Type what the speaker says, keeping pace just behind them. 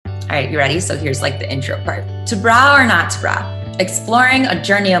All right, you ready? So here's like the intro part. To bra or not to bra? Exploring a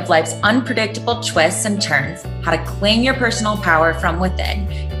journey of life's unpredictable twists and turns, how to claim your personal power from within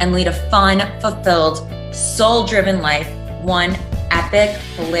and lead a fun, fulfilled, soul-driven life, one epic,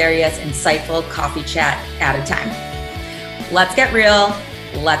 hilarious, insightful coffee chat at a time. Let's get real.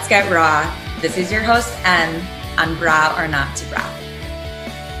 Let's get raw. This is your host, Em, on Bra or Not to Bra.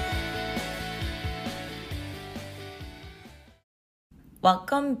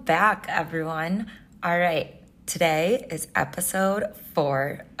 Welcome back, everyone. All right, today is episode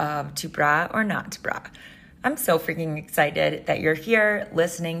 4 of To Bra or Not to Bra. I'm so freaking excited that you're here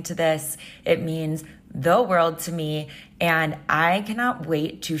listening to this. It means the world to me, and I cannot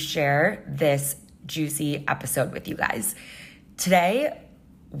wait to share this juicy episode with you guys. Today,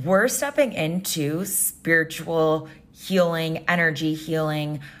 we're stepping into spiritual healing, energy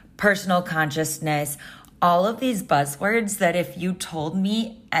healing, personal consciousness, all of these buzzwords that if you told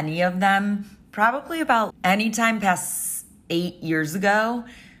me any of them probably about any time past 8 years ago,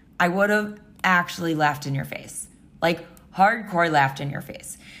 I would have actually laughed in your face. Like hardcore laughed in your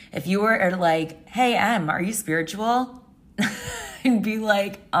face. If you were like, hey, Em, are you spiritual? I'd be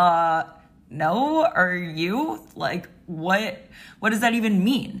like, no, are you? Like, what does that even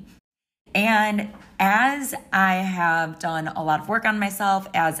mean? And as I have done a lot of work on myself,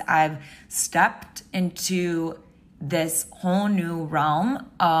 as I've stepped into this whole new realm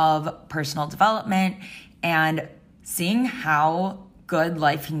of personal development and seeing how good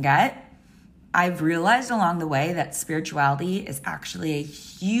life can get, I've realized along the way that spirituality is actually a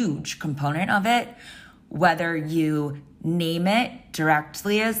huge component of it, whether you name it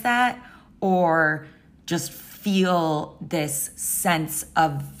directly as that or just feel this sense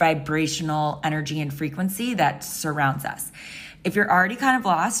of vibrational energy and frequency that surrounds us. If you're already kind of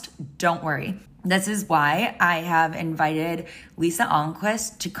lost, don't worry. This is why I have invited Lisa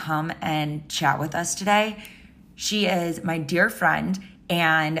Almquist to come and chat with us today. She is my dear friend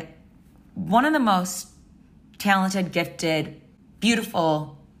and one of the most talented, gifted,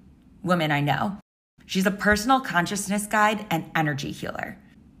 beautiful women I know. She's a personal consciousness guide and energy healer.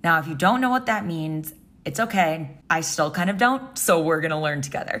 Now, if you don't know what that means, it's okay. I still kind of don't, so we're gonna learn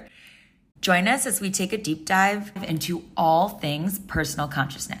together. Join us as we take a deep dive into all things personal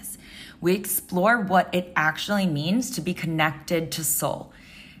consciousness. We explore what it actually means to be connected to soul,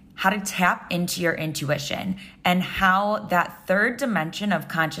 how to tap into your intuition, and how that third dimension of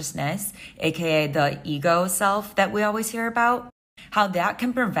consciousness, aka the ego self that we always hear about, how that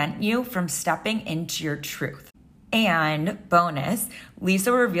can prevent you from stepping into your truth. And bonus,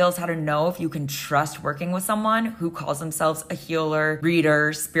 Lisa reveals how to know if you can trust working with someone who calls themselves a healer,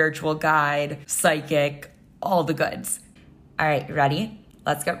 reader, spiritual guide, psychic, all the goods. All right, you ready?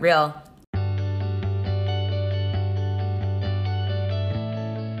 Let's get real.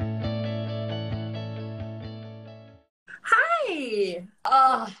 Hi.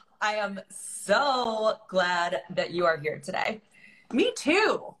 Oh, I am so glad that you are here today. Me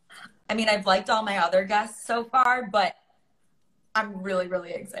too. I mean, I've liked all my other guests so far, but I'm really,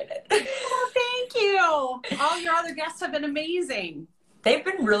 really excited. Oh, thank you. All your other guests have been amazing. They've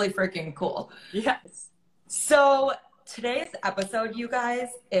been really freaking cool. Yes. So today's episode, you guys,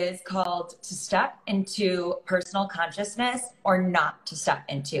 is called To Step into Personal Consciousness or Not to Step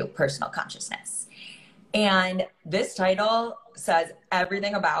into Personal Consciousness. And this title says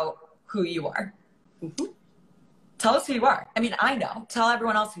everything about who you are. Mm-hmm. Tell us who you are. I mean, I know. Tell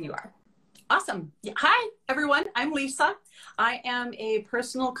everyone else who you are. Awesome. Hi, everyone. I'm Lisa. I am a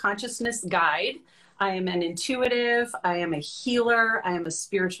personal consciousness guide. I am an intuitive. I am a healer. I am a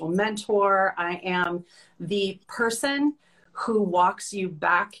spiritual mentor. I am the person who walks you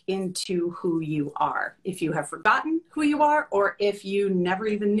back into who you are, if you have forgotten who you are or if you never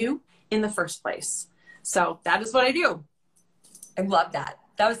even knew in the first place. So that is what I do. I love that.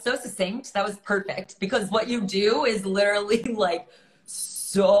 That was so succinct. That was perfect because what you do is literally like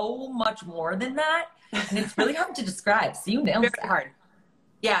so much more than that. And it's really hard to describe. So you nailed it. Hard.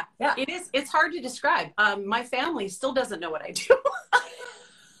 Yeah, it is. It's hard to describe. My family still doesn't know what I do.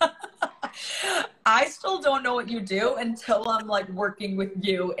 I still don't know what you do until I'm like working with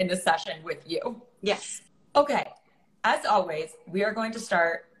you in a session with you. Yes. Okay. As always, we are going to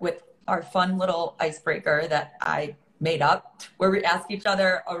start with our fun little icebreaker that I made up where we ask each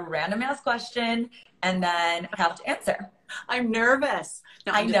other a random ass question and then have to answer. I'm nervous.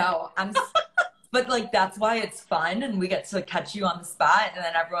 No, I know. But like, that's why it's fun and we get to catch you on the spot and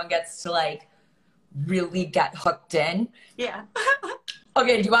then everyone gets to like really get hooked in. Yeah.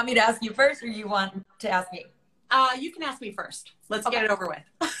 Okay. Do you want me to ask you first or you want to ask me? You can ask me first. Let's get it over with.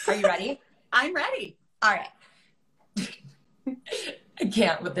 Are you ready? I'm ready. All right. I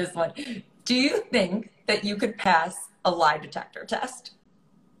can't with this one. Do you think that you could pass a lie detector test?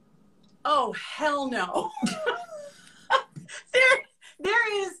 Oh, hell no.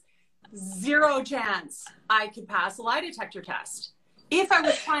 There is zero chance I could pass a lie detector test if I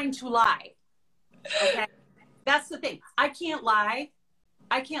was trying to lie. Okay. That's the thing. I can't lie.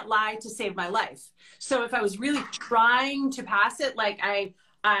 I can't lie to save my life. So if I was really trying to pass it, like I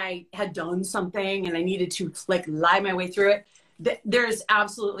had done something and I needed to like lie my way through it, there's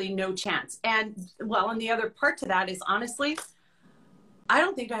absolutely no chance. And well, and the other part to that is honestly, I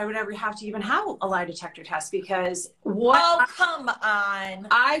don't think I would ever have to even have a lie detector test because Oh, come on.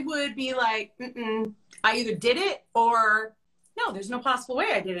 I would be like, I either did it or no, there's no possible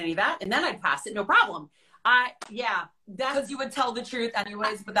way I did any of that. And then I'd pass it, no problem. Because you would tell the truth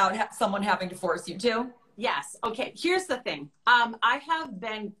anyways without someone having to force you to. Yes. Okay. Here's the thing. I have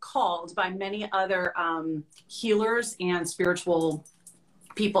been called by many other healers and spiritual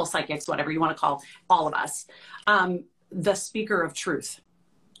people, psychics, whatever you want to call all of us, the speaker of truth.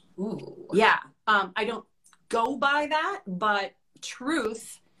 Ooh. Yeah. I don't go by that, but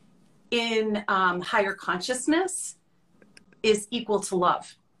truth in higher consciousness is equal to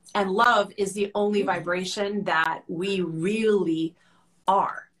love. And love is the only vibration that we really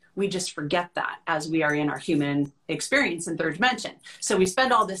are. We just forget that as we are in our human experience in third dimension. So we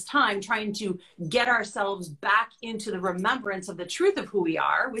spend all this time trying to get ourselves back into the remembrance of the truth of who we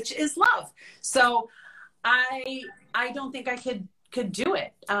are, which is love. So I don't think I could do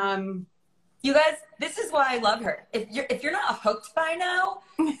it. You guys, this is why I love her. If you're not hooked by now,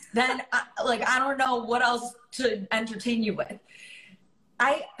 then I don't know what else to entertain you with.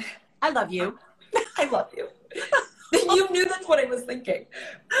 I love you. I love you. You knew that's what I was thinking.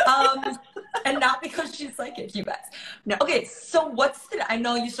 And not because she's psychic, you guys. No. Okay, so I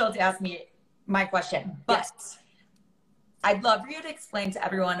know you still have to ask me my question, but yes. I'd love for you to explain to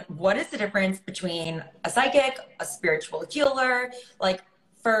everyone what is the difference between a psychic, a spiritual healer, like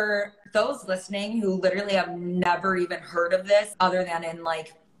for those listening who literally have never even heard of this other than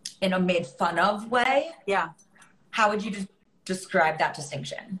in a made fun of way. Yeah. How would you describe that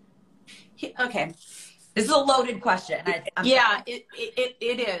distinction? Okay. This is a loaded question.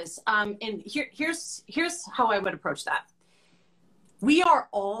 It is. And here's how I would approach that. We are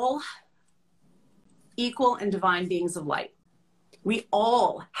all equal and divine beings of light. We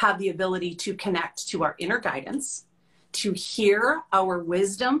all have the ability to connect to our inner guidance, to hear our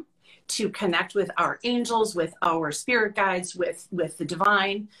wisdom, to connect with our angels, with our spirit guides, with the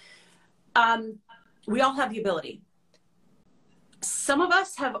divine. We all have the ability. Some of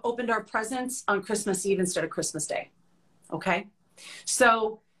us have opened our presents on Christmas Eve instead of Christmas Day. Okay.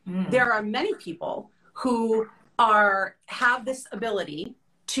 So there are many people who have this ability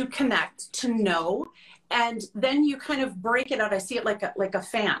to connect, to know, and then you kind of break it out. I see it like a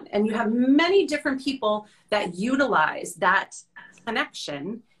fan, and you have many different people that utilize that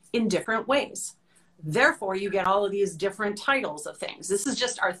connection in different ways. Therefore, you get all of these different titles of things. This is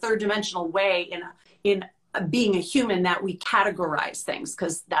just our third dimensional way in being a human that we categorize things,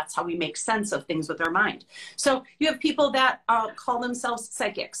 because that's how we make sense of things with our mind. So you have people that call themselves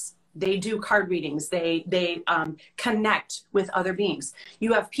psychics. They do card readings. They connect with other beings.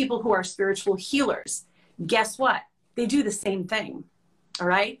 You have people who are spiritual healers. Guess what? They do the same thing. All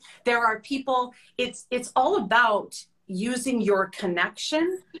right. There are people, it's all about using your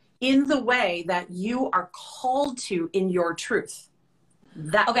connection in the way that you are called to in your truth.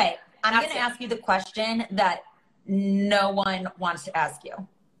 Okay. I'm going to ask you the question that no one wants to ask you.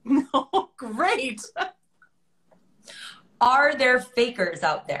 No, great. Are there fakers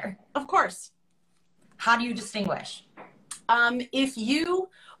out there? Of course. How do you distinguish? If you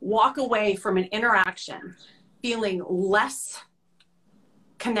walk away from an interaction feeling less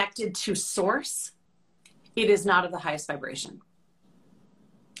connected to source, it is not of the highest vibration.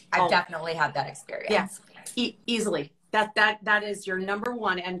 I've definitely had that experience. Yeah, easily. That is your number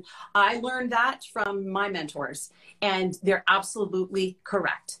one. And I learned that from my mentors, and they're absolutely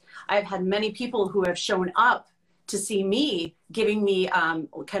correct. I've had many people who have shown up to see me, giving me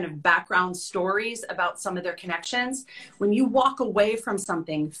kind of background stories about some of their connections. When you walk away from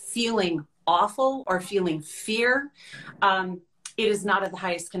something feeling awful or feeling fear, it is not of the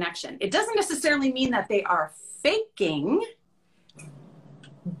highest connection. It doesn't necessarily mean that they are faking,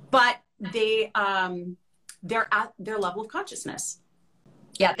 but they're at their level of consciousness.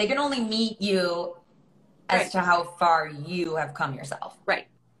 Yeah, they can only meet you as to how far you have come yourself. Right.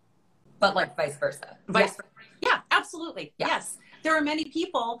 But like vice versa. Yeah, absolutely. Yeah. Yes. There are many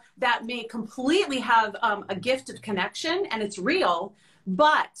people that may completely have a gift of connection and it's real,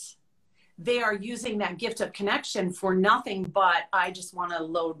 but they are using that gift of connection for nothing but I just want to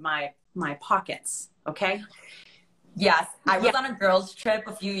load my pockets. Okay. Yes. I was on a girls trip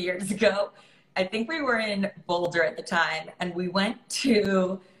a few years ago. I think we were in Boulder at the time, and we went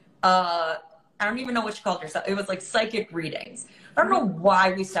to, I don't even know what you called yourself. It was like psychic readings. I don't know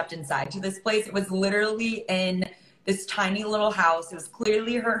why we stepped inside to this place. It was literally in this tiny little house. It was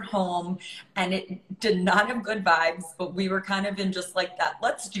clearly her home, and it did not have good vibes, but we were kind of in just like that,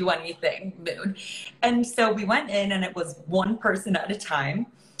 let's do anything mood. And so we went in, and it was one person at a time.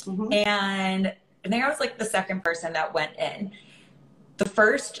 Mm-hmm. And I think I was like the second person that went in. The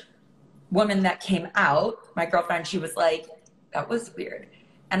first woman that came out, my girlfriend, she was like, that was weird.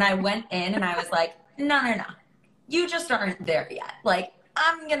 And I went in and I was like, no. You just aren't there yet. Like,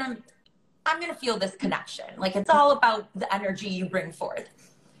 I'm gonna feel this connection. Like, it's all about the energy you bring forth.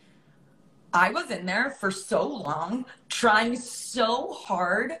 I was in there for so long, trying so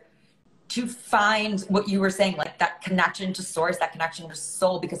hard to find what you were saying, like that connection to source, that connection to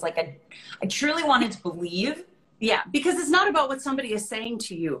soul, because like I truly wanted to believe. Yeah, because it's not about what somebody is saying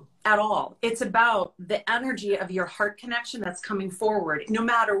to you at all. It's about the energy of your heart connection that's coming forward, no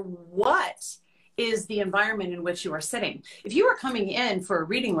matter what is the environment in which you are sitting. If you are coming in for a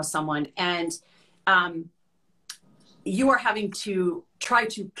reading with someone and you are having to try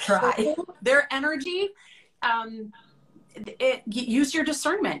pull their energy, use your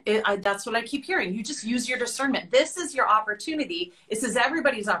discernment. That's what I keep hearing. You just use your discernment. This is your opportunity. This is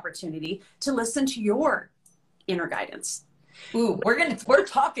everybody's opportunity to listen to your inner guidance. Ooh, we're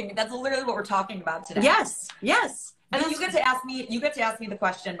talking. That's literally what we're talking about today. Yes. And you get to ask me the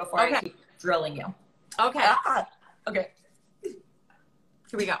question before I keep drilling you. Okay. Okay. Here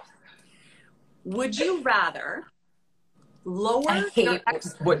we go. Would you rather lower? I hate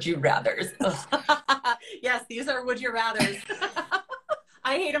would you rathers. Yes, these are would you rathers.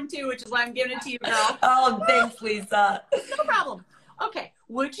 I hate them too, which is why I'm giving it to you, girl. Oh, thanks, Lisa. No problem. Okay.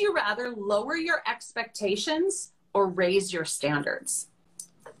 Would you rather lower your expectations or raise your standards?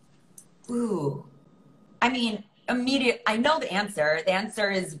 Ooh. I mean, I know the answer. The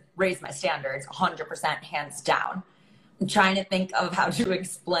answer is raise my standards 100%, hands down. I'm trying to think of how to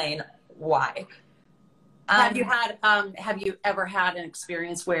explain why. Have you ever had an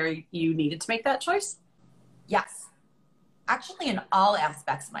experience where you needed to make that choice? Yes. Actually, in all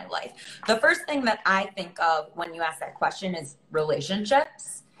aspects of my life. The first thing that I think of when you ask that question is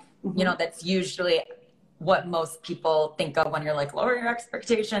relationships. Mm-hmm. You know, that's usually what most people think of when you're like, lower your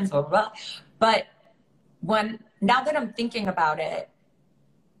expectations, blah, blah, blah. But now that I'm thinking about it,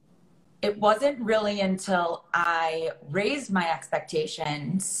 it wasn't really until I raised my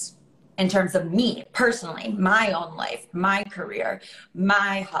expectations in terms of me personally, my own life, my career,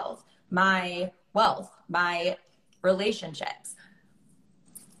 my health, my wealth, my relationships,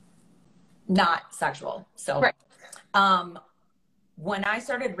 not sexual. So, right. When I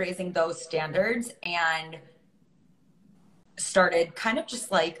started raising those standards and started kind of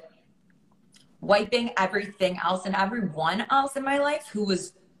just like wiping everything else and everyone else in my life who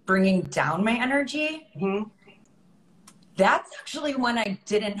was bringing down my energy, mm-hmm. That's actually when I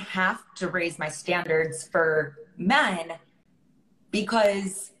didn't have to raise my standards for men,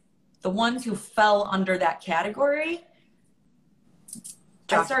 because the ones who fell under that category,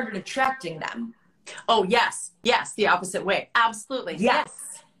 I started attracting them. Oh, yes. Yes. The opposite way. Absolutely.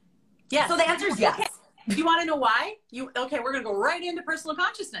 Yes. Yes. So the answer is yes. Okay. Do you want to know why? Okay, we're going to go right into personal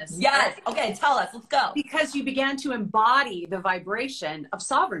consciousness. Yes. Right? Okay, tell us. Let's go. Because you began to embody the vibration of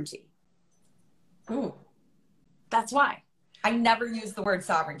sovereignty. Ooh. That's why. I never use the word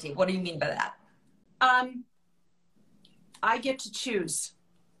sovereignty. What do you mean by that? I get to choose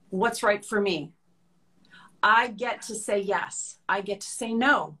what's right for me. I get to say yes. I get to say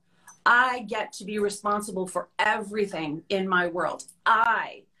no. I get to be responsible for everything in my world.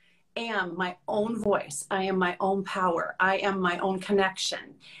 I am my own voice. I am my own power. I am my own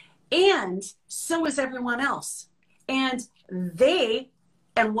connection. And so is everyone else. And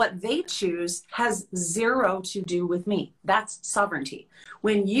what they choose has zero to do with me. That's sovereignty.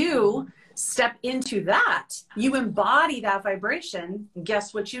 When you step into that, you embody that vibration,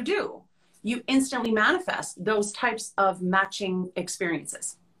 guess what you do? You instantly manifest those types of matching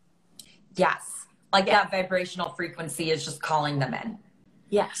experiences. Yes. Like that vibrational frequency is just calling them in.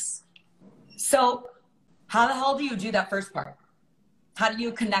 Yes. So how the hell do you do that first part? How do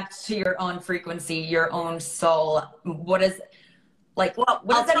you connect to your own frequency, your own soul? What does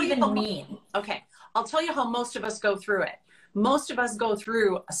that even mean? Okay. I'll tell you how most of us go through it. Most of us go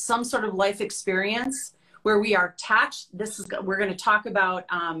through some sort of life experience where we are attached. We're going to talk about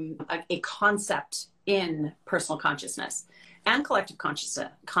a concept in personal consciousness. and collective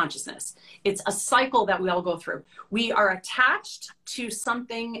consciousness. It's a cycle that we all go through. We are attached to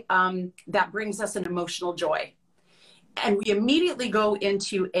something that brings us an emotional joy. And we immediately go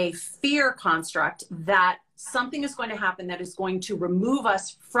into a fear construct that something is going to happen that is going to remove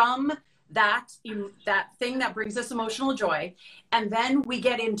us from that thing that brings us emotional joy. And then we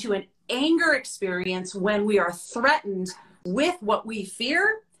get into an anger experience when we are threatened with what we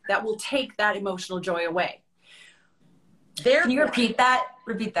fear that will take that emotional joy away. Can you repeat that?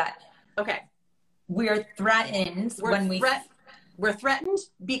 Repeat that. Okay. We're threatened we're threatened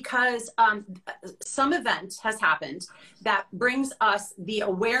because some event has happened that brings us the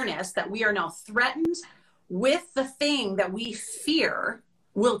awareness that we are now threatened with the thing that we fear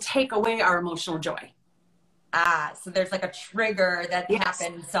will take away our emotional joy. Ah, so there's like a trigger that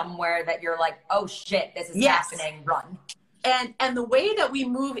happened somewhere that you're like, oh shit, this is happening, run. And the way that we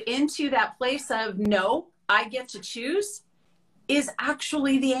move into that place of no, I get to choose is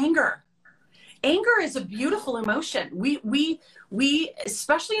actually the anger. Anger is a beautiful emotion. We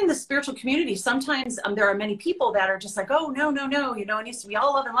especially in the spiritual community, sometimes there are many people that are just like, oh, no, you know, it needs to be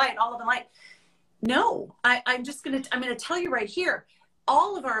all love and light, all love and light. No, I'm going to tell you right here,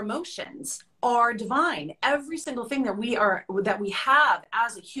 all of our emotions are divine. Every single thing that we have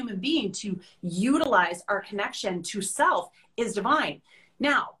as a human being to utilize our connection to self is divine.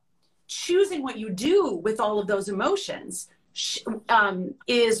 Now, choosing what you do with all of those emotions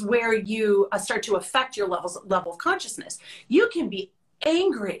is where you start to affect your level of consciousness. You can be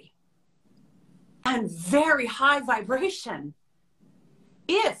angry and very high vibration.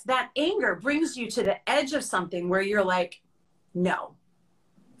 If that anger brings you to the edge of something where you're like, no,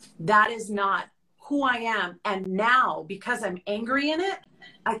 that is not who I am. And now, because I'm angry in it,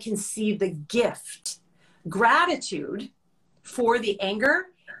 I can see the gift. Gratitude for the anger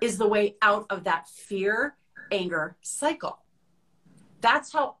is the way out of that fear anger cycle.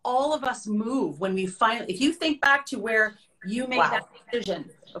 That's how all of us move when we finally, if you think back to where you made that decision,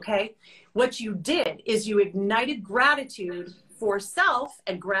 okay, what you did is you ignited gratitude for self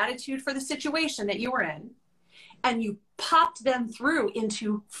and gratitude for the situation that you were in, and you popped them through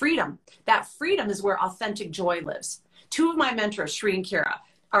into freedom. That freedom is where authentic joy lives. Two of my mentors, Sri and Kira,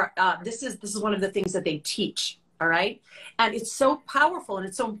 are this is one of the things that they teach. All right. And it's so powerful and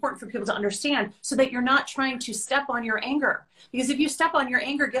it's so important for people to understand so that you're not trying to step on your anger. Because if you step on your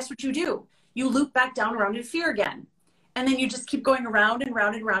anger, guess what you do? You loop back down around in fear again. And then you just keep going around and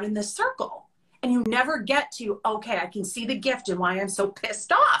round and round in this circle. And you never get to, okay, I can see the gift and why I'm so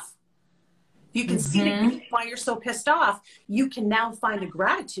pissed off. You can see the gift why you're so pissed off. You can now find the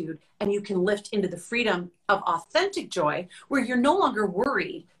gratitude and you can lift into the freedom of authentic joy where you're no longer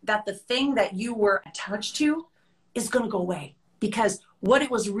worried that the thing that you were attached to is going to go away, because what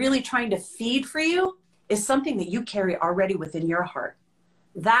it was really trying to feed for you is something that you carry already within your heart.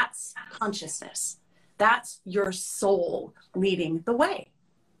 That's consciousness. That's your soul leading the way.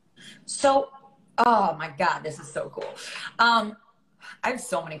 So, oh my God, this is so cool. I have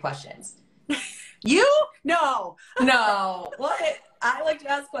so many questions. You? No. What? I like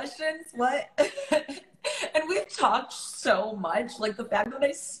to ask questions. What? And we've talked so much, like the fact that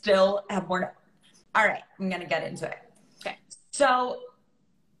I still have more. All right, I'm going to get into it. Okay. So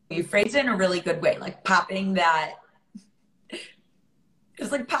you phrased it in a really good way, like popping that. It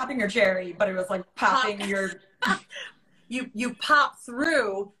was like popping your cherry, but it was like popping your. You pop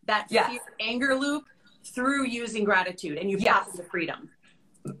through that fear anger loop through using gratitude, and you pop into freedom.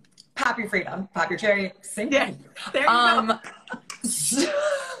 Pop your freedom, pop your cherry. Same thing. There you go. So,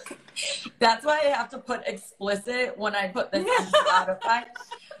 that's why I have to put explicit when I put this in Spotify.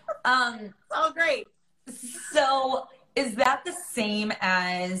 Oh, great. So is that the same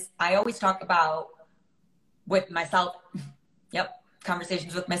as I always talk about with myself? Yep.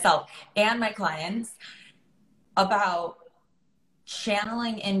 Conversations with myself and my clients about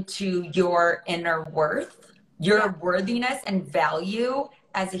channeling into your inner worth, your worthiness and value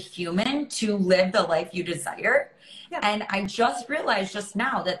as a human to live the life you desire. Yeah. And I just realized just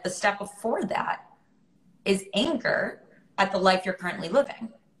now that the step before that is anger at the life you're currently living.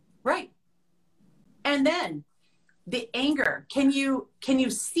 Right. And then the anger, can you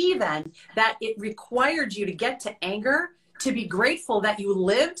see then that it required you to get to anger to be grateful that you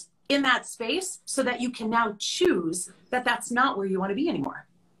lived in that space so that you can now choose that that's not where you want to be anymore.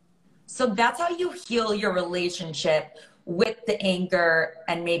 So that's how you heal your relationship with the anger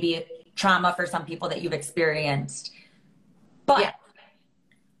and maybe trauma for some people that you've experienced. But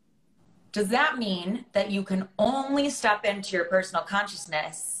does that mean that you can only step into your personal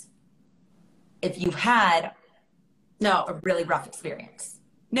consciousness if you've had a really rough experience?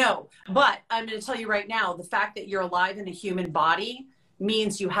 No, but I'm going to tell you right now, the fact that you're alive in a human body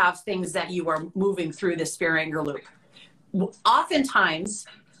means you have things that you are moving through this fear anger loop. Oftentimes,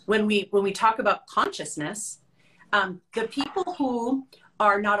 when we talk about consciousness, the people who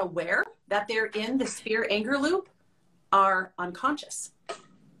are not aware that they're in the fear anger loop are unconscious.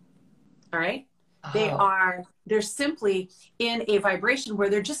 All right. Oh. They're simply in a vibration where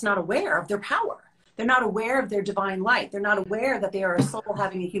they're just not aware of their power. They're not aware of their divine light. They're not aware that they are a soul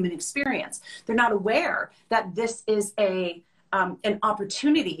having a human experience. They're not aware that this is an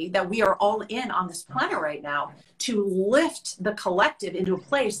opportunity that we are all in on this planet right now to lift the collective into a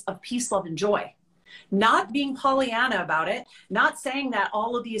place of peace, love, and joy. Not being Pollyanna about it, not saying that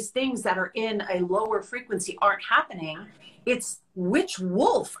all of these things that are in a lower frequency aren't happening. It's which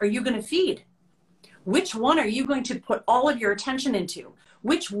wolf are you going to feed? Which one are you going to put all of your attention into?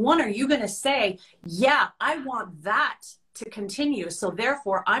 Which one are you going to say, yeah, I want that to continue. So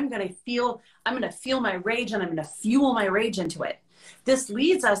therefore I'm going to feel my rage, and I'm going to fuel my rage into it. This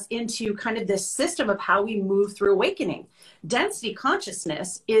leads us into kind of this system of how we move through awakening. Density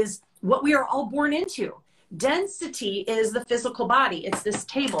consciousness is what we are all born into. Density is the physical body. It's this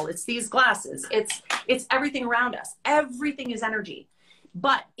table, it's these glasses, it's everything around us. Everything is energy.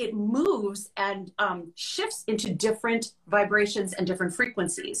 But it moves and shifts into different vibrations and different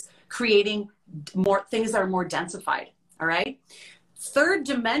frequencies, creating more things that are more densified. All right. Third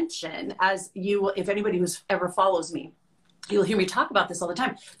dimension, as you will, if anybody who's ever follows me, you'll hear me talk about this all the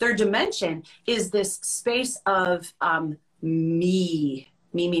time. Third dimension is this space of me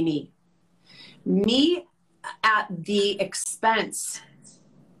at the expense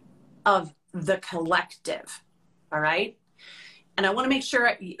of the collective. All right. And I want to make sure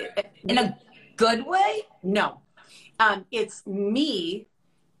In a good way? No, it's me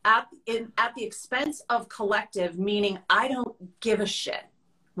at the expense of collective, meaning I don't give a shit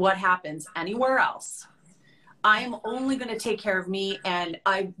what happens anywhere else. I am only going to take care of me, and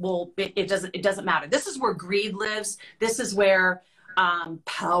I will, it doesn't matter. This is where greed lives. This is where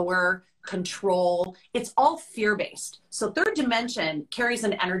power, control, it's all fear-based. So third dimension carries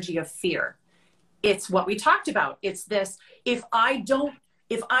an energy of fear. It's what we talked about. It's this, if I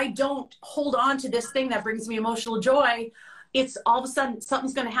don't hold on to this thing that brings me emotional joy, it's all of a sudden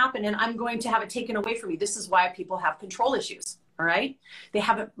something's going to happen and I'm going to have it taken away from me. This is why people have control issues. All right. They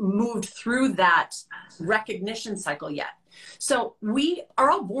haven't moved through that recognition cycle yet. So we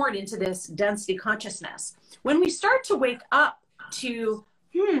are all born into this density consciousness. When we start to wake up to,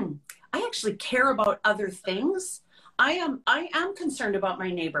 I actually care about other things. I am concerned about my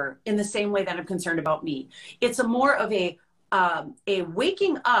neighbor in the same way that I'm concerned about me. It's a more of a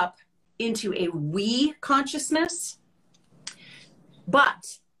waking up into a we consciousness.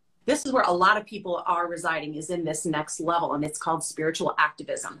 But this is where a lot of people are residing, is in this next level, and it's called spiritual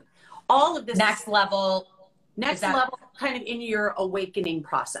activism. All of this Next level kind of in your awakening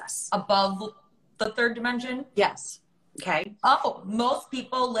process. above the third dimension? Yes. Okay. Oh, most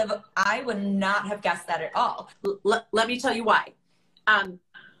people live, I would not have guessed that at all. Let me tell you why.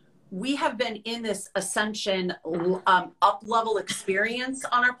 We have been in this ascension up level experience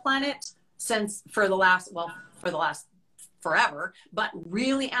on our planet for the last forever, but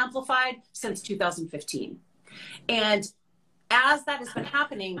really amplified since 2015. And as that has been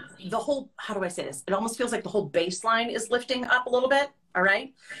happening, the whole, how do I say this? It almost feels like the whole baseline is lifting up a little bit. All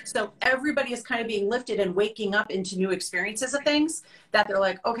right. So everybody is kind of being lifted and waking up into new experiences of things that they're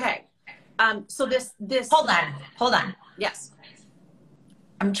like, okay. So this. Hold on. Yes.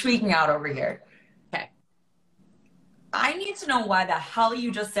 I'm tweaking out over here. Okay. I need to know why the hell you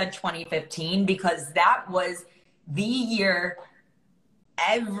just said 2015, because that was the year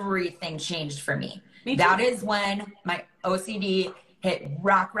everything changed for me. That is when my OCD hit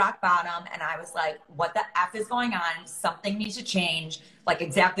rock bottom, and I was like, what the F is going on? Something needs to change. Like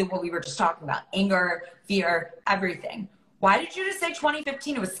exactly what we were just talking about. Anger, fear, everything. Why did you just say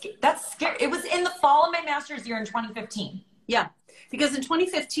 2015? That's scary. It was in the fall of my master's year in 2015. Yeah, because in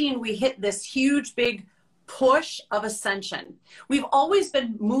 2015, we hit this huge, big push of ascension. We've always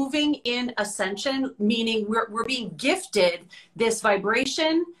been moving in ascension, meaning we're being gifted this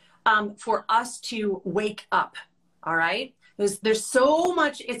vibration for us to wake up. All right. There's so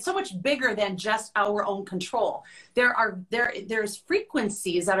much, it's so much bigger than just our own control. There's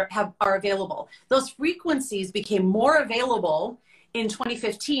frequencies that are available. Those frequencies became more available in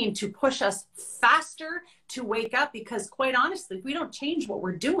 2015 to push us faster to wake up, because quite honestly, if we don't change what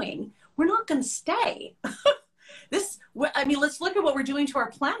we're doing, we're not going to stay. Let's look at what we're doing to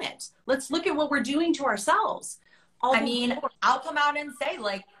our planet. Let's look at what we're doing to ourselves. I'll come out and say,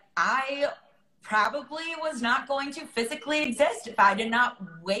 like, I probably was not going to physically exist if I did not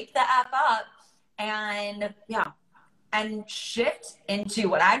wake the F up and shift into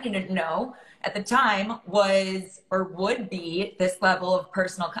what I didn't know at the time was or would be this level of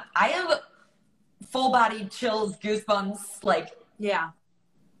personal. I have full body chills, goosebumps. Like, yeah.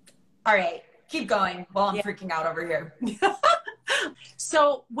 All right, keep going while I'm freaking out over here.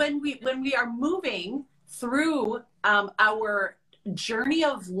 So when we are moving through our journey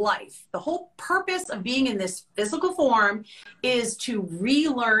of life, the whole purpose of being in this physical form is to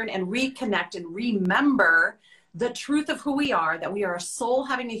relearn and reconnect and remember the truth of who we are, that we are a soul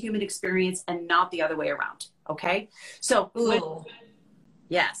having a human experience and not the other way around. Okay. So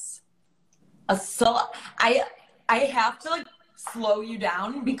yes. A soul. I have to like slow you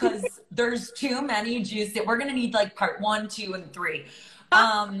down because there's too many juice that we're going to need like part 1, 2, and 3.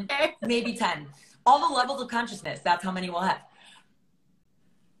 Maybe 10. All the levels of consciousness. That's how many we'll have.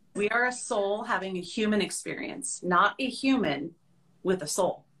 We are a soul having a human experience, not a human with a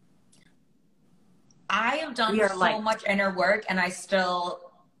soul. I have done so much inner work and I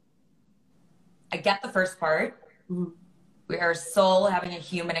get the first part. Mm-hmm. We are a soul having a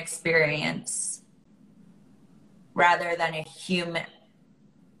human experience rather than a human.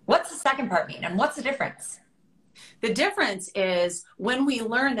 What's the second part mean? And what's the difference? The difference is when we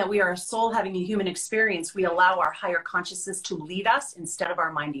learn that we are a soul having a human experience, we allow our higher consciousness to lead us instead of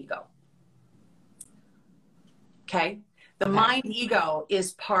our mind ego. Okay? The mind ego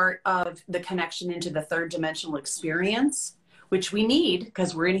is part of the connection into the third dimensional experience, which we need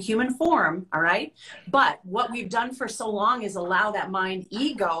because we're in a human form, all right? But what we've done for so long is allow that mind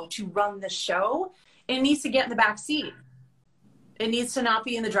ego to run the show. It needs to get in the back seat. It needs to not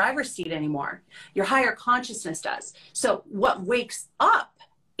be in the driver's seat anymore. Your higher consciousness does. So what wakes up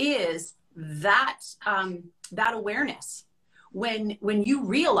is that that awareness. When you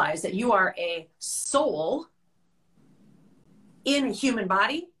realize that you are a soul in a human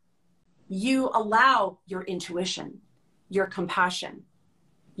body, you allow your intuition, your compassion,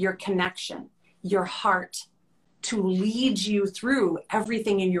 your connection, your heart to lead you through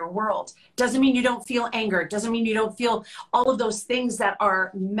everything in your world. Doesn't mean you don't feel anger. Doesn't mean you don't feel all of those things that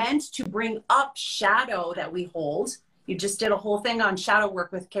are meant to bring up shadow that we hold. You just did a whole thing on shadow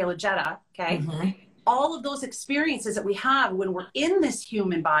work with Kayla Jetta, okay? Mm-hmm. All of those experiences that we have when we're in this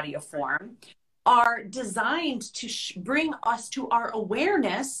human body of form are designed to bring us to our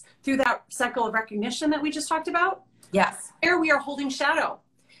awareness through that cycle of recognition that we just talked about. Yes. Where we are holding shadow.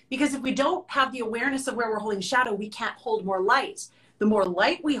 Because if we don't have the awareness of where we're holding shadow, we can't hold more light. The more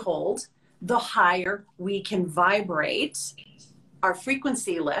light we hold, the higher we can vibrate. Our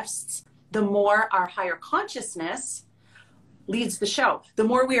frequency lifts, the more our higher consciousness leads the show. The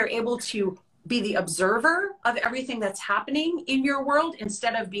more we are able to be the observer of everything that's happening in your world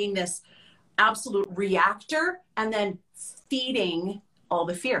instead of being this absolute reactor and then feeding all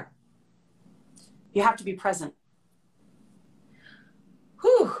the fear. You have to be present.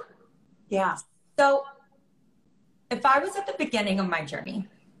 Whew. Yeah. So if I was at the beginning of my journey,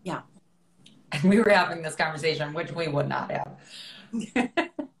 yeah, and we were having this conversation, which we would not have,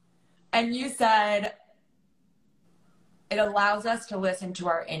 and you said it allows us to listen to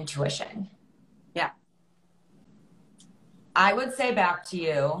our intuition. Yeah. I would say back to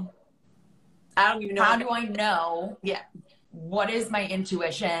you, I don't even know. How do I know? Yeah. What is my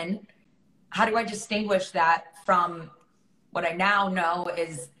intuition? How do I distinguish that from what I now know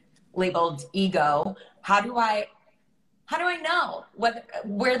is labeled ego? How do I know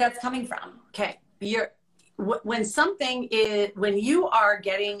where that's coming from? Okay. When you are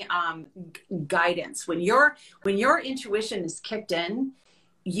getting guidance, when your intuition is kicked in,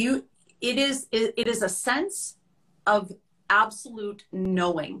 it is a sense of absolute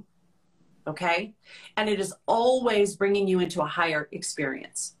knowing. Okay. And it is always bringing you into a higher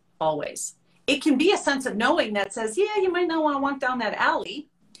experience. Always. It can be a sense of knowing that says, yeah, you might not want to walk down that alley.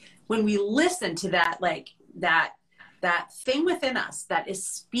 When we listen to that, like that thing within us that is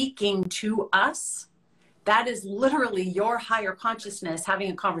speaking to us, that is literally your higher consciousness having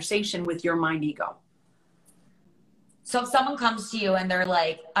a conversation with your mind ego. So if someone comes to you and they're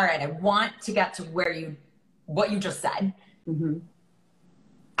like, all right, I want to get to what you just said. Mm-hmm.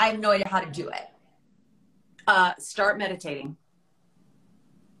 I have no idea how to do it. Start meditating.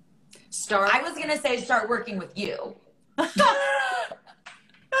 I was going to say start working with you. I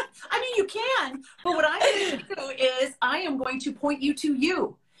mean, you can, but what I'm going to do is I am going to point you to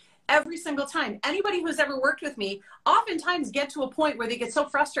you every single time. Anybody who's ever worked with me oftentimes get to a point where they get so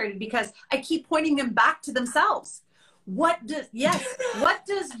frustrated because I keep pointing them back to themselves. What does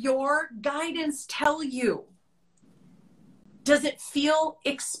your guidance tell you? Does it feel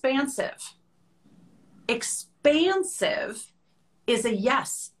expansive? Expansive is a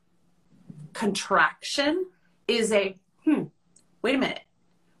yes. Contraction is a, wait a minute.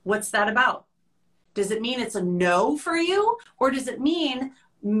 What's that about? Does it mean it's a no for you? Or does it mean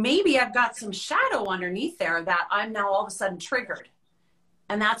maybe I've got some shadow underneath there that I'm now all of a sudden triggered?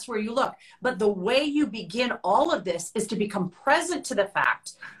 And that's where you look. But the way you begin all of this is to become present to the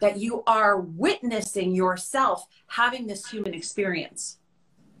fact that you are witnessing yourself having this human experience.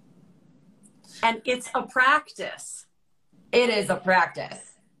 And it's a practice. It is a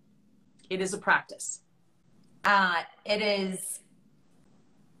practice. It is a practice.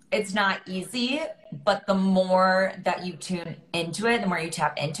 It's not easy, but the more that you tune into it, the more you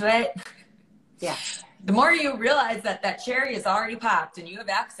tap into it, Yes. the more you realize that that cherry is already popped and you have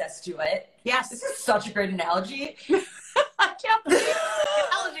access to it. Yes. This is such a great analogy. I can't believe the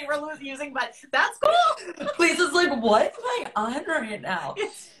analogy we're using, but that's cool. Please, it's like, what am I on right now?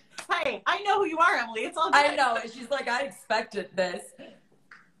 Hey, I know who you are, Emily. It's all good. I know. She's like, I expected this.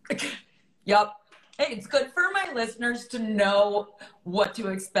 Yep. Hey, it's good for my listeners to know what to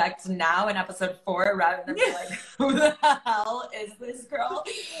expect now in episode 4 rather than be like, who the hell is this girl?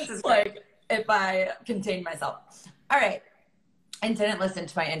 This is like, if I contain myself. All right. And didn't listen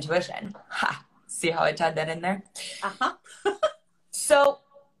to my intuition. Ha. See how I tied that in there? Uh-huh. So,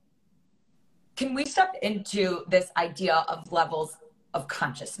 can we step into this idea of levels of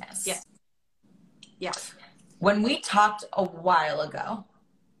consciousness? Yes. Yes. When we talked a while ago,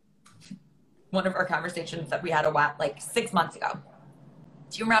 one of our conversations that we had like 6 months ago,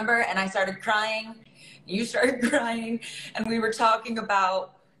 do you remember? And I started crying, you started crying, and we were talking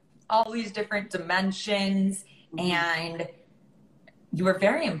about all these different dimensions, and you were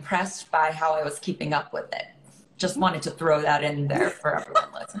very impressed by how I was keeping up with it. Just wanted to throw that in there for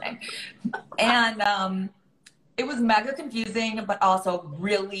everyone listening. And it was mega confusing, but also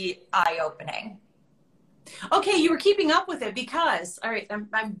really eye-opening. Okay, you were keeping up with it because, all right,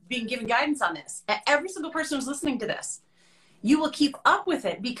 I'm being given guidance on this. Every single person who's listening to this, you will keep up with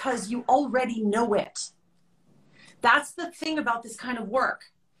it because you already know it. That's the thing about this kind of work.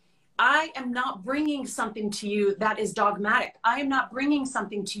 I am not bringing something to you that is dogmatic. I am not bringing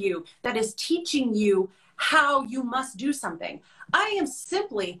something to you that is teaching you how you must do something. I am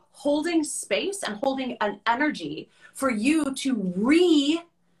simply holding space and holding an energy for you to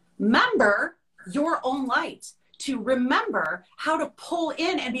remember your own light, to remember how to pull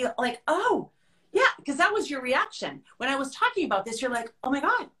in and be like, oh, yeah, because that was your reaction. When I was talking about this, you're like, oh my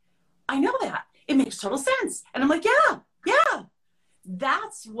God, I know that. It makes total sense. And I'm like, yeah.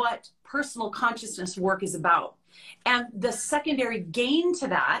 That's what personal consciousness work is about. And the secondary gain to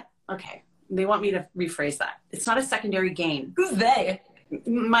that, okay, they want me to rephrase that. It's not a secondary gain. Who's they?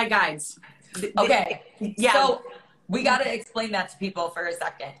 My guides. Okay. Yeah. So we got to explain that to people for a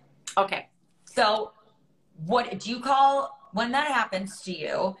second. Okay. So what do you call, when that happens to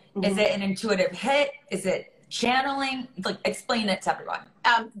you, is it an intuitive hit? Is it channeling? Like, explain it to everyone.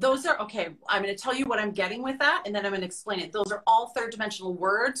 Those are, okay, I'm going to tell you what I'm getting with that, and then I'm going to explain it. Those are all third dimensional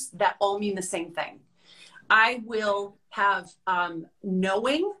words that all mean the same thing. I will have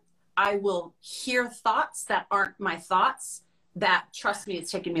knowing. I will hear thoughts that aren't my thoughts, that, trust me,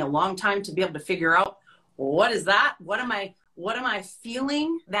 it's taken me a long time to be able to figure out, what is that? What am I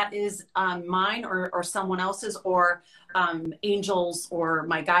feeling that is mine or someone else's, or angels or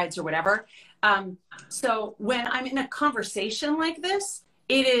my guides or whatever. So when I'm in a conversation like this,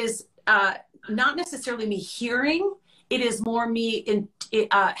 it is not necessarily me hearing. It is more me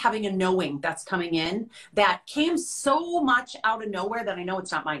having a knowing that's coming in that came so much out of nowhere that I know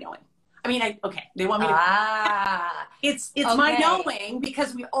it's not my knowing. I mean, okay, they want me to. It's okay. My knowing,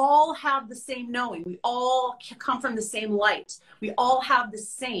 because we all have the same knowing. We all come from the same light. We all have the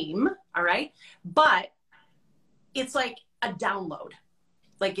same, all right? But it's like a download.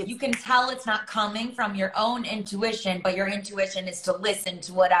 Like, you can tell it's not coming from your own intuition, but your intuition is to listen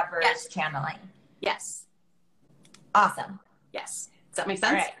to whatever is channeling. Yes. Awesome. Yes. Does that make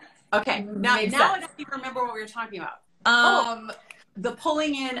sense? All right. Okay. Now I don't even remember what we were talking about. The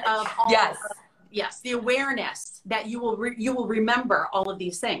pulling in of all. Yes. The awareness that you will remember all of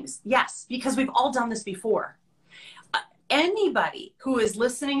these things. Yes, because we've all done this before. Anybody who is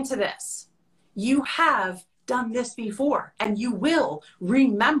listening to this, you have done this before, and you will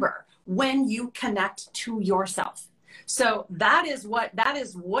remember when you connect to yourself. So that is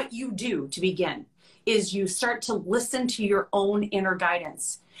what you do to begin, is you start to listen to your own inner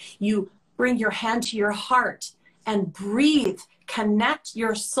guidance. You bring your hand to your heart and breathe, connect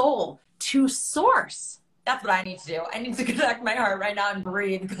your soul to source. That's what I need to do. I need to connect my heart right now and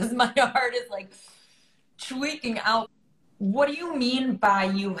breathe, because my heart is like tweaking out. what do you mean by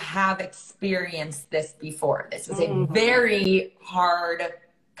you have experienced this before? This is a very hard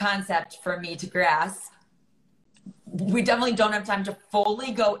concept for me to grasp. We definitely don't have time to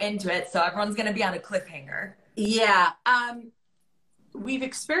fully go into it, so everyone's going to be on a cliffhanger. Yeah. We've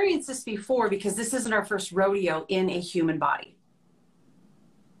experienced this before because this isn't our first rodeo in a human body.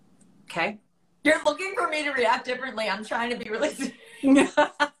 Okay? You're looking for me to react differently. I'm trying to be really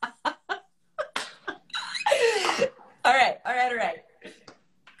All right.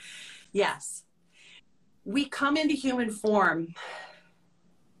 Yes. We come into human form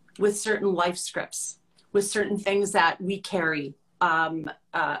with certain life scripts, with certain things that we carry from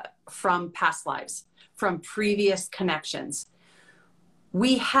past lives, from previous connections.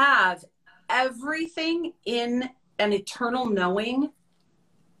 We have everything in an eternal knowing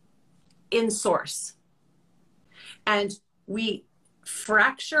in source. And we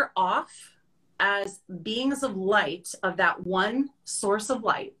fracture off as beings of light, of that one source of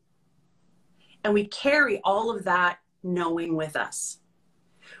light. And we carry all of that knowing with us.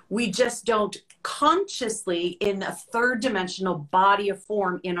 We just don't consciously, in a third dimensional body of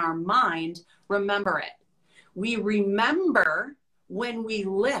form in our mind, remember it. We remember when we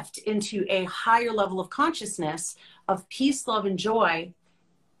lift into a higher level of consciousness of peace, love, and joy,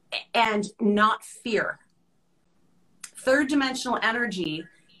 and not fear. Third dimensional energy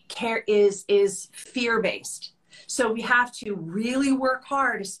is fear-based. So we have to really work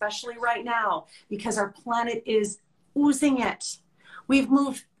hard, especially right now, because our planet is oozing it. We've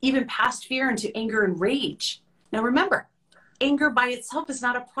moved even past fear into anger and rage. Now remember, anger by itself is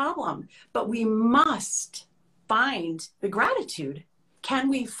not a problem, but we must find the gratitude. Can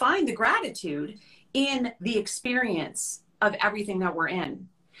we find the gratitude in the experience of everything that we're in?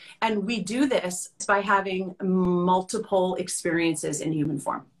 And we do this by having multiple experiences in human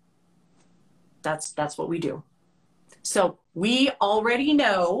form. That's what we do. So we already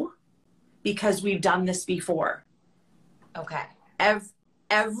know because we've done this before. Okay.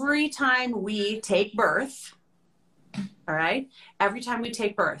 Every time we take birth, all right, every time we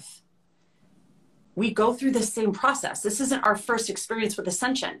take birth, we go through the same process. This isn't our first experience with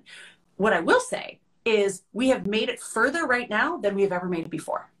ascension. What I will say is we have made it further right now than we've ever made it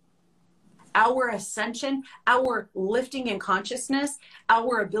before. Our ascension, our lifting in consciousness,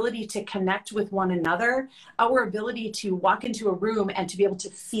 our ability to connect with one another, our ability to walk into a room and to be able to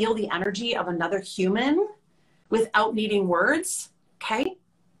feel the energy of another human without needing words, okay?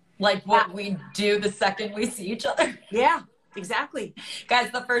 Like what we do the second we see each other. Yeah, exactly.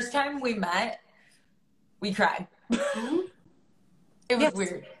 Guys, the first time we met, we cried. It was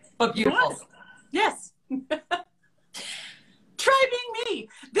weird, but beautiful. Yes. Try being me.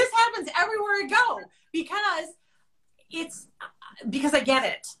 This happens everywhere I go because I get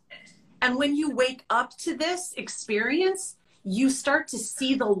it. And when you wake up to this experience, you start to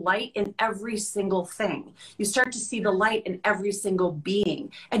see the light in every single thing. You start to see the light in every single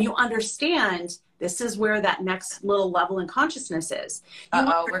being. And you understand this is where that next little level in consciousness is.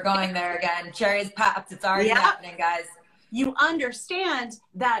 We're going there again. Cherries popped. It's already happening, guys. You understand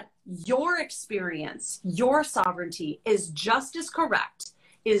that your experience, your sovereignty is just as correct,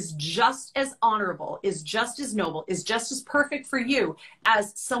 is just as honorable, is just as noble, is just as perfect for you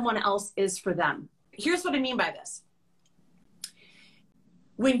as someone else is for them. Here's what I mean by this.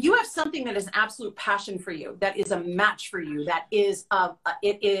 When you have something that is an absolute passion for you, that is a match for you, that is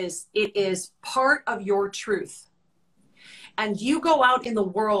it is part of your truth, and you go out in the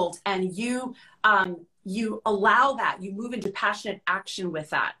world and you allow that, you move into passionate action with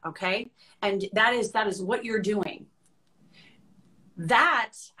that, okay? And that is what you're doing.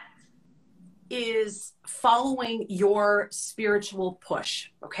 That is following your spiritual push,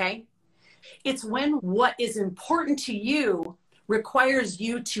 okay? It's when what is important to you requires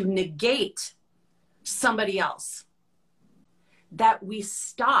you to negate somebody else that we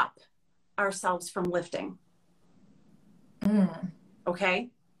stop ourselves from lifting. Okay?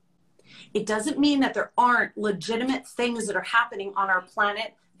 It doesn't mean that there aren't legitimate things that are happening on our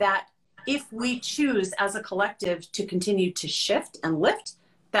planet that if we choose as a collective to continue to shift and lift,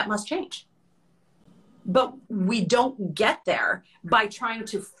 that must change. But we don't get there by trying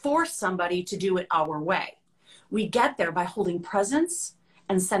to force somebody to do it our way. We get there by holding presence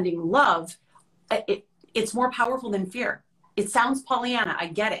and sending love. It's more powerful than fear. It sounds Pollyanna. I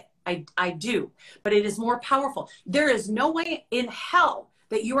get it. I do. But it is more powerful. There is no way in hell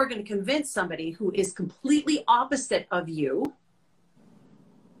that you are going to convince somebody who is completely opposite of you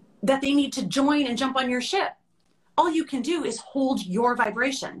that they need to join and jump on your ship. All you can do is hold your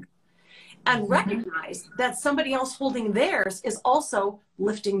vibration and recognize that somebody else holding theirs is also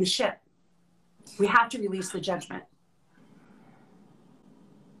lifting the ship. We have to release the judgment.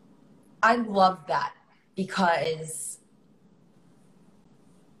 I love that because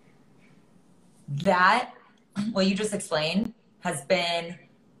that, what you just explained, has been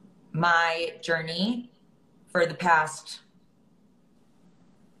my journey for the past,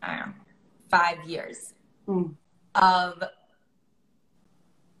 I don't know, 5 years. Of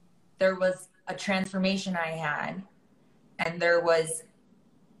there was a transformation I had, and there was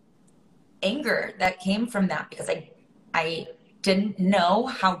anger that came from that because I didn't know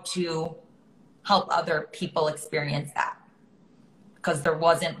how to help other people experience that, because there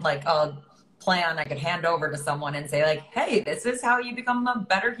wasn't like a plan I could hand over to someone and say like, hey, this is how you become a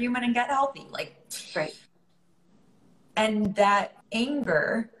better human and get healthy. Like, right. And that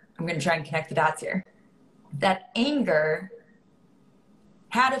anger, I'm going to try and connect the dots here. That anger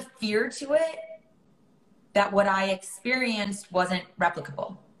had a fear to it that what I experienced wasn't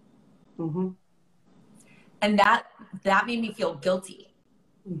replicable. Mm-hmm. And that made me feel guilty.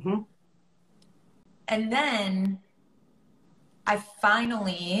 Mm-hmm. And then I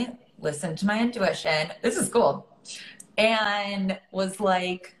finally listened to my intuition. This is cool. And was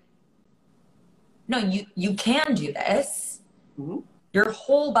like, no, you can do this. Mm-hmm. Your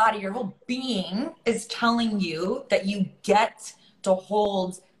whole body, your whole being is telling you that you get to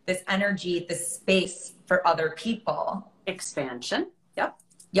hold this energy, this space for other people. Expansion. Yep.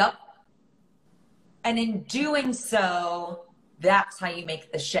 Yep. And in doing so, that's how you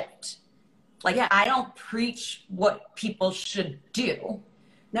make the shift. Like, yeah. I don't preach what people should do.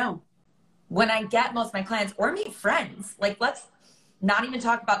 No. When I get most of my clients or meet friends, like, let's not even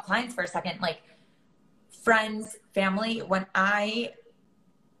talk about clients for a second, like friends, family, when I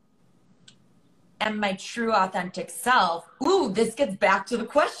am my true authentic self. Ooh, this gets back to the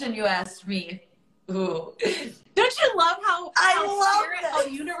question you asked me. Ooh. Don't you love how how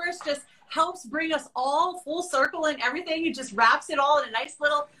the universe just helps bring us all full circle and everything? It just wraps it all in a nice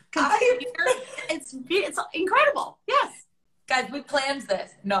little container. It's incredible. Yes. Guys, we planned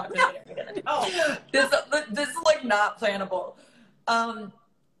this. No. This is like not plannable.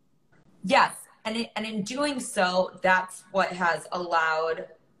 Yes. And in doing so, that's what has allowed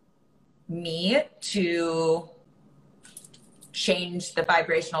me to change the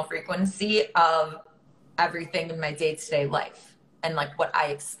vibrational frequency of everything in my day-to-day life and like what I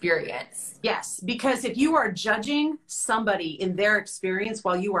experience. Yes, because if you are judging somebody in their experience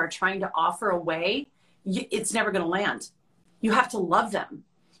while you are trying to offer a way, it's never going to land. You have to love them.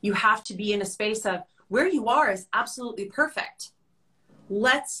 You have to be in a space of where you are is absolutely perfect.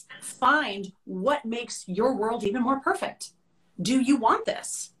 Let's find what makes your world even more perfect. Do you want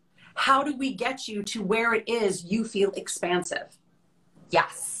this? How do we get you to where it is you feel expansive?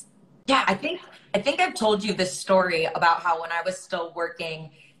 Yes. Yeah, I think I've told you this story about how when I was still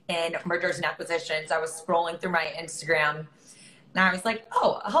working in mergers and acquisitions, I was scrolling through my Instagram and I was like,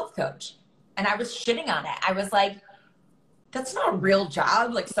 oh, a health coach. And I was shitting on it. I was like, that's not a real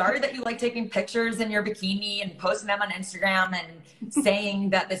job. Like, sorry that you like taking pictures in your bikini and posting them on Instagram and saying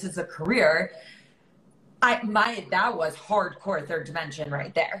that this is a career. That was hardcore third dimension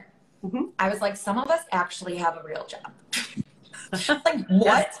right there. Mm-hmm. I was like, some of us actually have a real job. Like,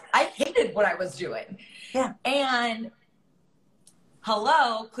 what? Yes. I hated what I was doing. Yeah. And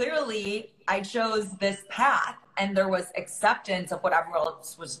clearly I chose this path and there was acceptance of what everyone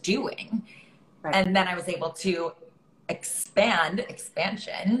else was doing. Right. And then I was able to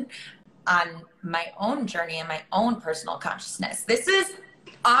expansion on my own journey and my own personal consciousness. This is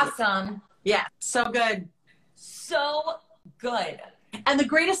awesome. Yeah. So good. So good. And the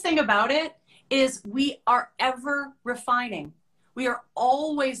greatest thing about it is we are ever refining. We are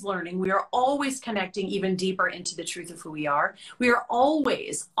always learning. We are always connecting even deeper into the truth of who we are. We are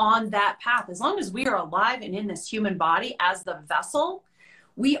always on that path. As long as we are alive and in this human body as the vessel,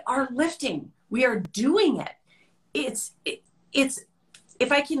 we are lifting. We are doing it. It's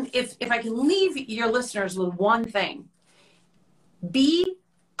if I can leave your listeners with one thing, be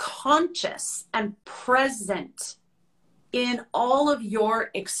conscious and present in all of your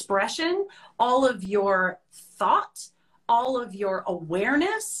expression, all of your thought, all of your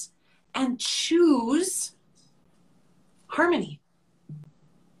awareness, and choose harmony.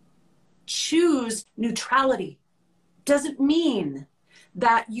 Choose neutrality. Doesn't mean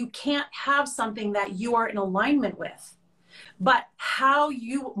that you can't have something that you are in alignment with, but how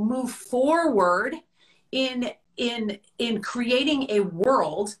you move forward in creating a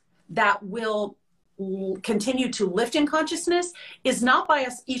world that will continue to lift in consciousness is not by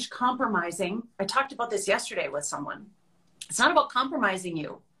us each compromising. I talked about this yesterday with someone. It's not about compromising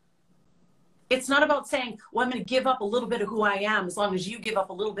you. It's not about saying, well, I'm going to give up a little bit of who I am as long as you give up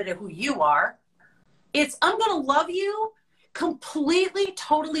a little bit of who you are. It's, I'm going to love you completely,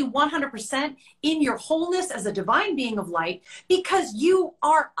 totally, 100% in your wholeness as a divine being of light, because you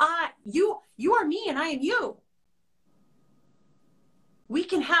are me and I am you. We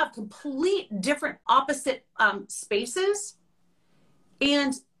can have complete different opposite spaces,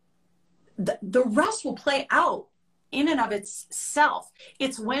 and the rest will play out in and of itself.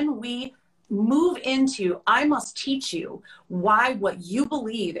 It's when we move into, I must teach you why what you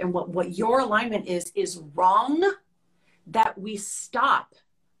believe and what your alignment is wrong, that we stop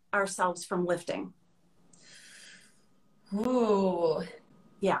ourselves from lifting. Ooh.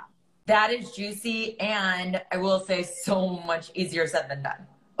 Yeah. That is juicy, and I will say so much easier said than done.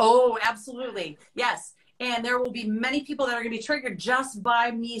 Oh, absolutely. Yes. And there will be many people that are going to be triggered just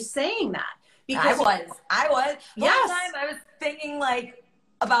by me saying that. Because I was. Yes. One time I was thinking like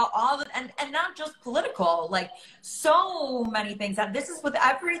about all the, and not just political, like so many things. And this is with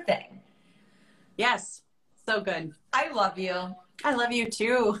everything. Yes. So good. I love you. I love you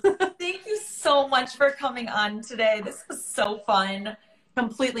too. Thank you so much for coming on today. This was so fun.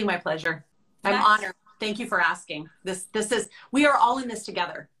 Completely my pleasure. I'm honored. Thank you for asking. This is, we are all in this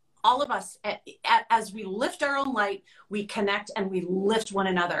together. All of us, as we lift our own light, we connect and we lift one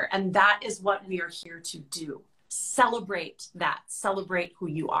another. And that is what we are here to do. Celebrate that. Celebrate who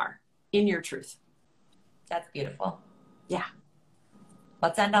you are in your truth. That's beautiful. Yeah.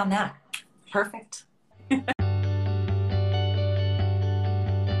 Let's end on that. Perfect.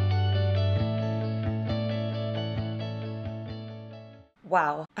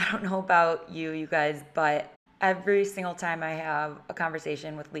 Wow. I don't know about you guys, but every single time I have a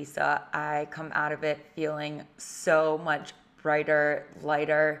conversation with Lisa, I come out of it feeling so much brighter,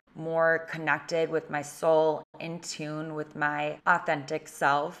 lighter, more connected with my soul, in tune with my authentic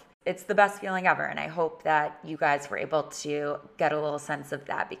self. It's the best feeling ever, and I hope that you guys were able to get a little sense of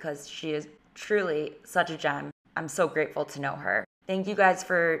that, because she is truly such a gem. I'm so grateful to know her. Thank you guys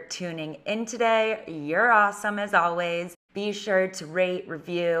for tuning in today. You're awesome as always. Be sure to rate,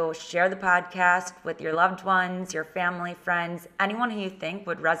 review, share the podcast with your loved ones, your family, friends, anyone who you think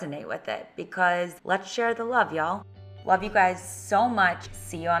would resonate with it, because let's share the love, y'all. Love you guys so much.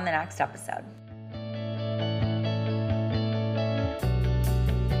 See you on the next episode.